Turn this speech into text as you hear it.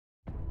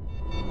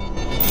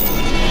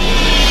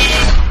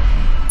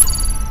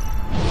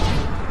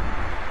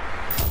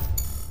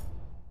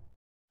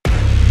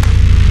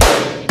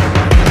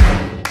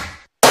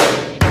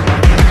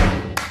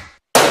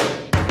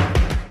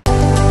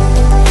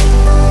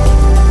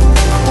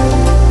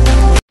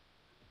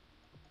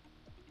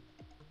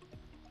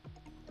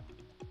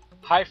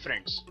Hi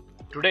friends,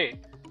 today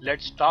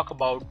let's talk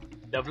about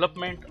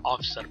development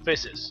of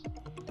surfaces.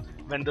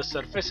 When the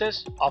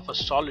surfaces of a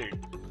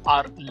solid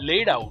are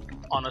laid out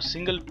on a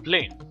single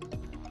plane,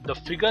 the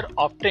figure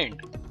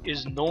obtained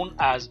is known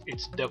as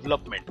its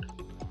development.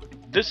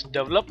 This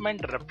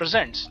development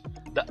represents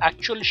the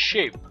actual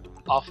shape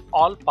of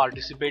all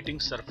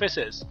participating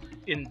surfaces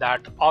in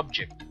that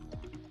object.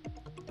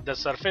 The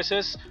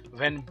surfaces,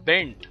 when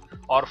bent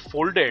or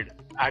folded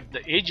at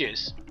the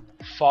edges,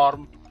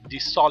 form the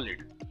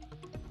solid.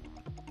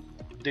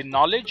 The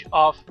knowledge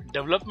of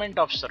development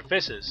of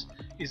surfaces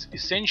is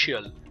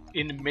essential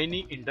in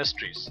many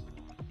industries.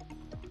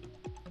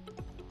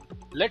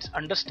 Let's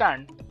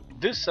understand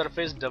this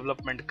surface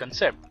development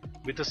concept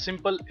with a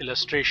simple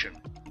illustration.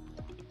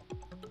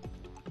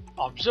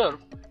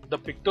 Observe the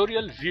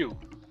pictorial view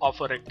of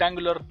a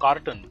rectangular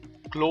carton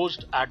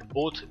closed at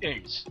both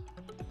ends.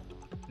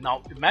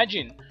 Now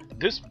imagine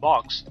this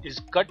box is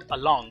cut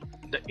along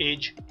the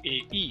edge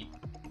AE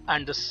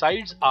and the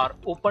sides are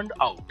opened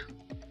out.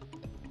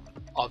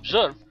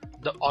 Observe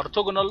the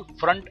orthogonal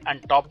front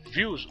and top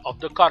views of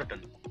the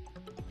carton.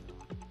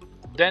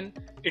 Then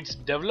its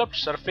developed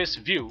surface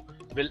view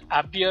will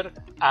appear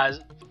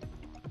as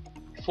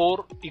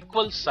 4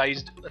 equal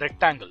sized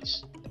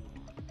rectangles,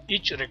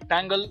 each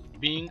rectangle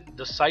being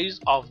the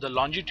size of the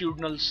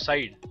longitudinal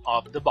side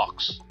of the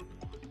box.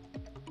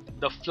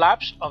 The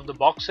flaps of the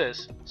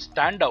boxes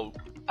stand out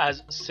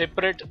as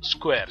separate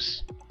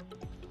squares.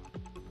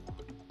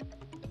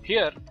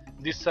 Here,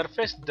 the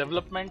surface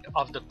development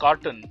of the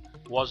carton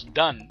was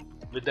done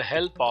with the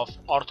help of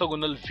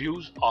orthogonal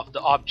views of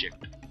the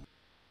object.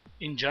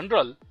 In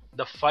general,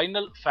 the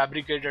final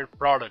fabricated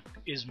product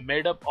is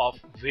made up of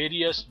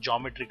various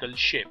geometrical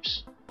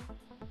shapes.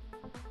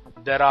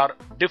 There are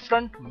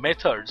different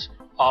methods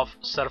of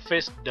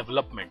surface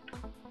development.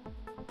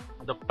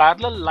 The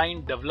parallel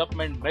line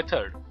development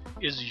method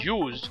is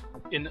used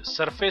in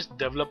surface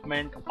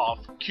development of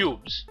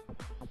cubes,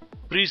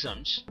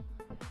 prisms,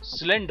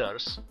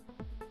 cylinders,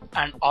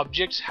 and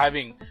objects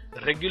having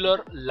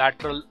regular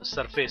lateral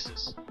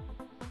surfaces.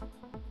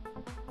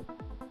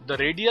 The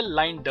radial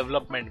line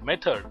development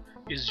method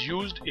is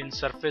used in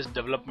surface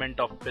development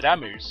of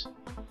pyramids,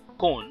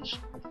 cones,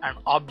 and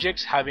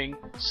objects having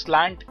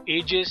slant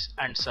edges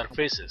and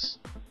surfaces.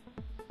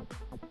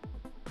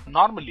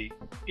 Normally,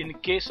 in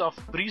case of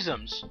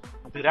prisms,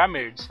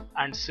 pyramids,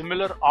 and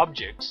similar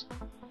objects,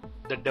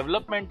 the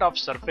development of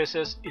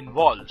surfaces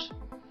involves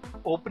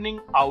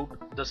opening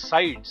out the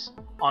sides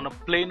on a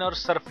planar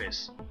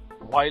surface,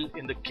 while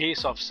in the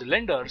case of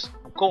cylinders,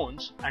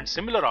 cones, and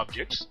similar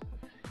objects,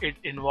 it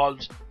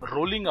involves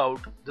rolling out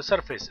the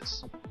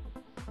surfaces.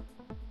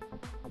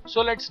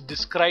 So let's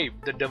describe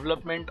the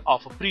development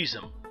of a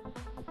prism.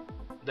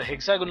 The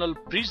hexagonal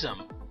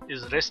prism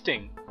is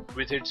resting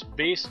with its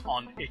base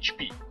on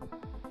HP.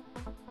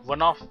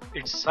 One of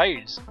its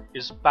sides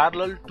is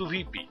parallel to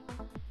VP.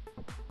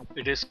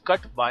 It is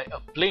cut by a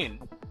plane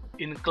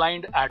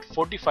inclined at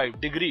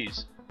 45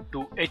 degrees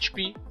to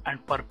HP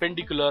and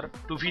perpendicular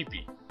to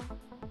VP.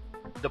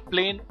 The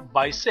plane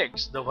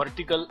bisects the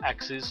vertical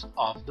axis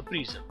of the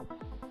prism.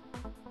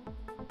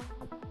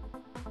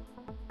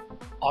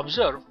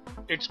 Observe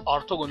its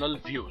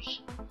orthogonal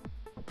views.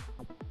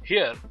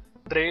 Here,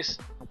 trace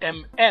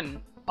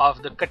MN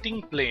of the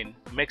cutting plane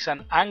makes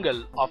an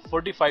angle of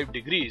 45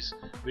 degrees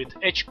with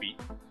HP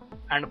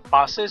and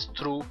passes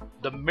through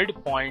the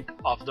midpoint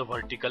of the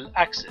vertical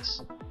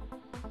axis.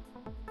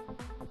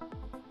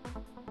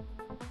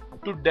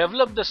 To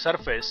develop the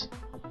surface,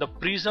 the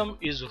prism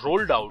is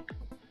rolled out,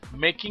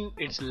 making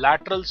its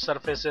lateral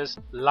surfaces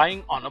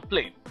lying on a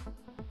plane.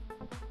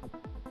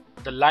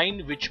 The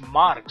line which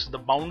marks the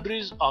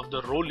boundaries of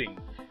the rolling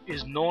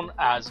is known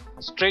as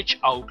stretch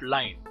out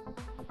line.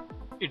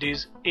 It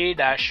is A',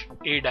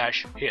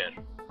 here.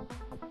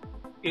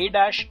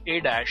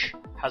 A'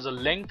 has a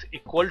length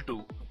equal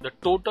to the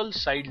total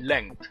side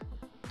length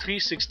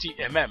 360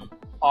 mm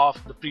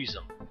of the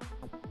prism.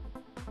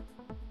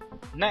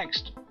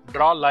 Next,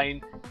 draw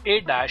line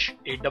A',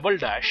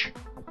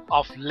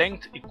 of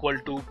length equal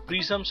to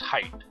prism's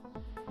height,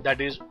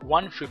 that is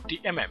 150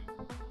 mm,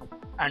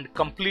 and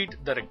complete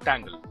the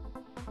rectangle.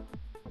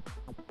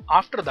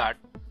 After that,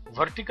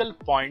 vertical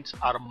points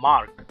are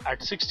marked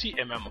at 60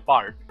 mm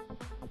apart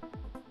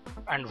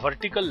and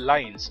vertical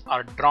lines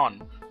are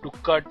drawn to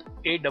cut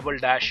A'.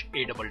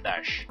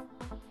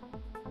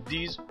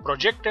 These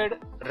projected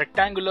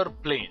rectangular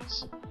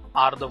planes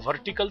are the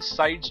vertical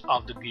sides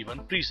of the given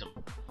prism.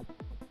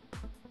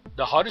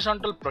 The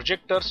horizontal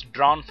projectors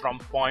drawn from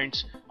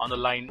points on the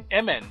line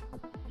MN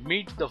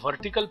meet the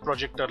vertical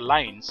projector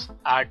lines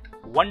at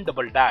 1"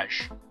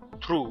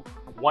 through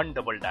 1".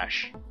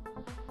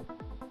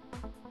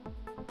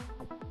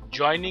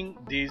 Joining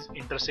these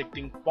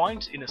intersecting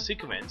points in a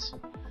sequence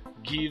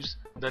gives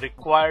the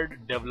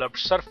required developed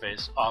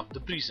surface of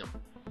the prism.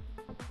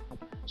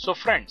 So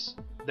friends,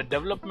 the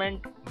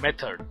development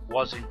method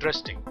was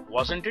interesting,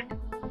 wasn't it?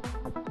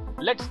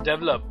 Let's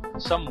develop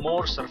some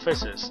more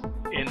surfaces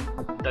in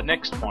the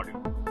next module.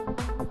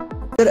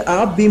 अगर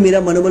आप भी मेरा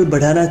मनोबल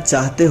बढ़ाना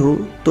चाहते हो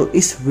तो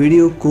इस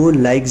वीडियो को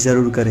लाइक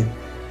ज़रूर करें,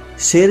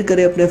 शेयर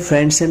करें अपने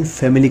फ्रेंड्स एंड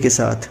फैमिली के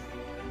साथ।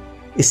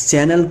 इस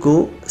चैनल को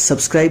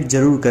सब्सक्राइब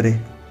जरूर करें।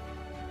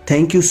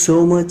 Thank you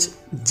so much.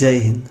 जय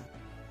हिंद।